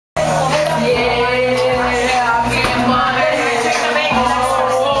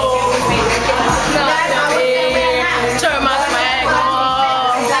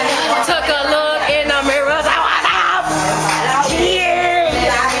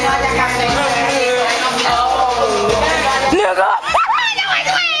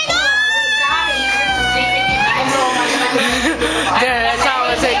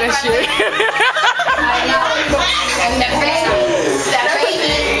shit. And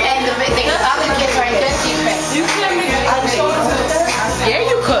the baby, and the other kids are in good secret. You can't make it. Yeah,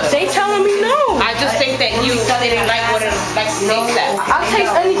 you could. They telling me no. I just think that you didn't like what it like to taste that. I'll taste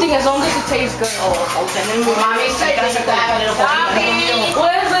anything as long as it tastes good. Mommy said that you have a little bit.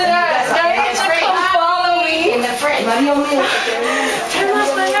 Where's it at? Come follow me. In the fridge. Turn off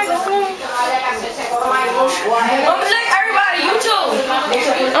my microphone. I'm like everybody, you too.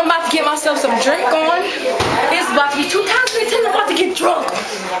 I'm about to get myself some drink on. It's about to be 2010. I'm about to get drunk.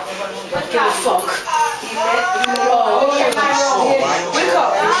 Give a fuck. Wake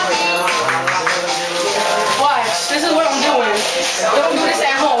up. Watch. This is what I'm doing. Don't do this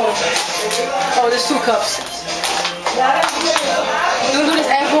at home. Oh, there's 2 cups. Don't do this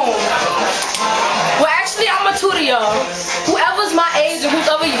at home. Well, actually, I'm a tutor, y'all. Whoever's my age and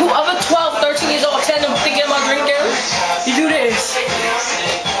whoever 12, 13 years old, 10 of thinking about drinking, you do this.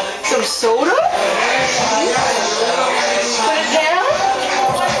 Some soda. Put it down.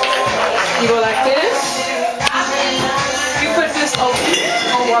 You go like this. You put this over.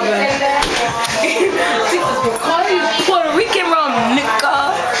 Oh, my bad. Puerto Rican rum,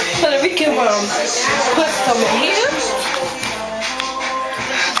 nigga. Puerto Rican rum. Put some in here.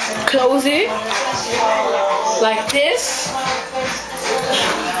 Close it. Like this.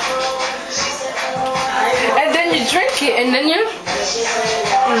 And then you drink it, and then you...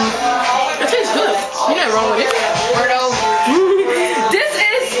 It tastes good. You're not wrong with it. This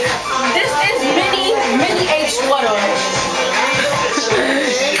is mini H water.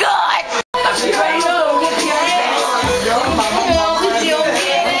 God! Right now.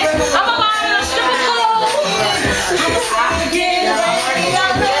 I'm a lot of stripper club.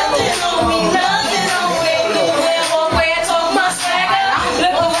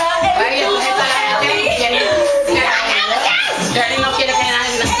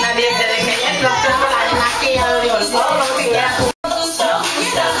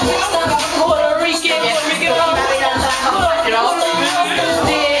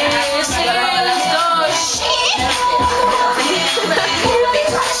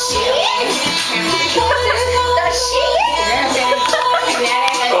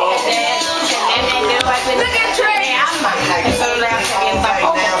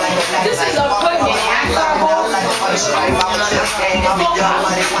 This is a fucking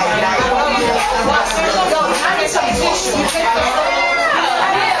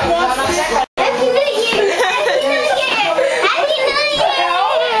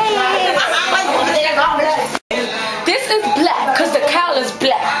This is black, cause the cow is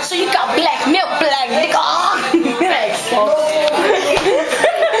black. So you got black milk, black nigga.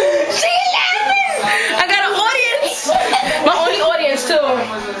 She laughing. I got an audience. My only audience too.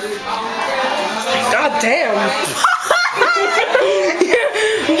 God damn.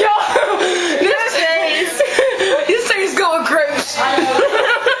 Yo, this tastes good with grapes. I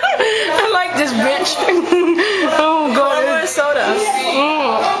like this bitch. Oh god. More soda.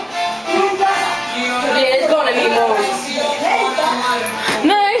 Yeah, it's gonna need more.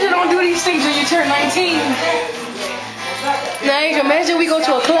 Naja, don't do these things when you turn 19. Naja, imagine we go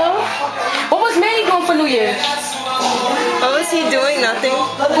to a club. What was Manny doing for New Year's? What was he doing? Nothing.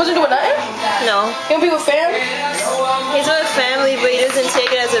 Wasn't doing nothing? No. He don't be with fam? He's with family, but he doesn't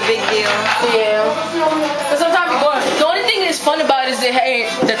take it as a big deal. Yeah. But sometimes people, the only thing that's fun about it is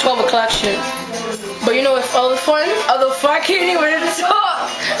the 12 o'clock shit. But you know what's other fun? I can't even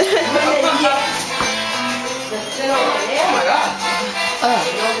talk. Oh my god.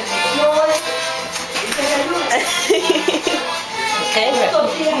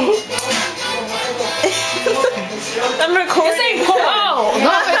 I'm recording. This ain't porn. Oh,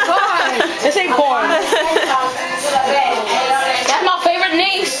 no, it's porn. This ain't porn. That's my favorite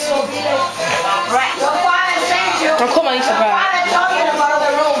niece. Don't call my niece a brat.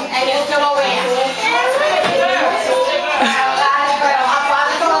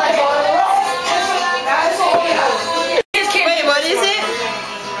 Wait, what is it?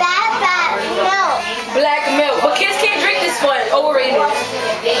 Black milk. But kids can't drink this one. Overrated.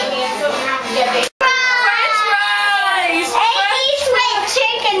 French fries.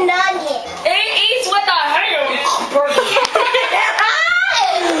 Chicken nugget. It eats with a hamburger.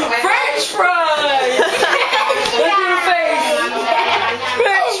 French fries. Look at your face.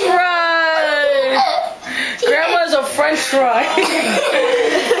 French fries. Grandma's a French fry.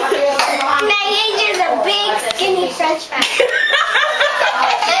 Now you're just a big skinny French fry.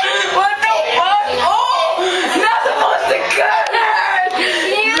 What the fuck? Oh, not supposed to cut that.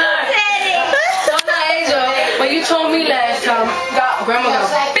 You said it. So Naja, when you told me last time, Grandma got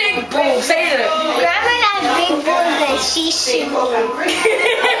a big boob. Say it. Grandma got big boobs and she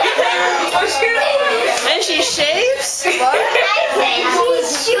And she shaves? I said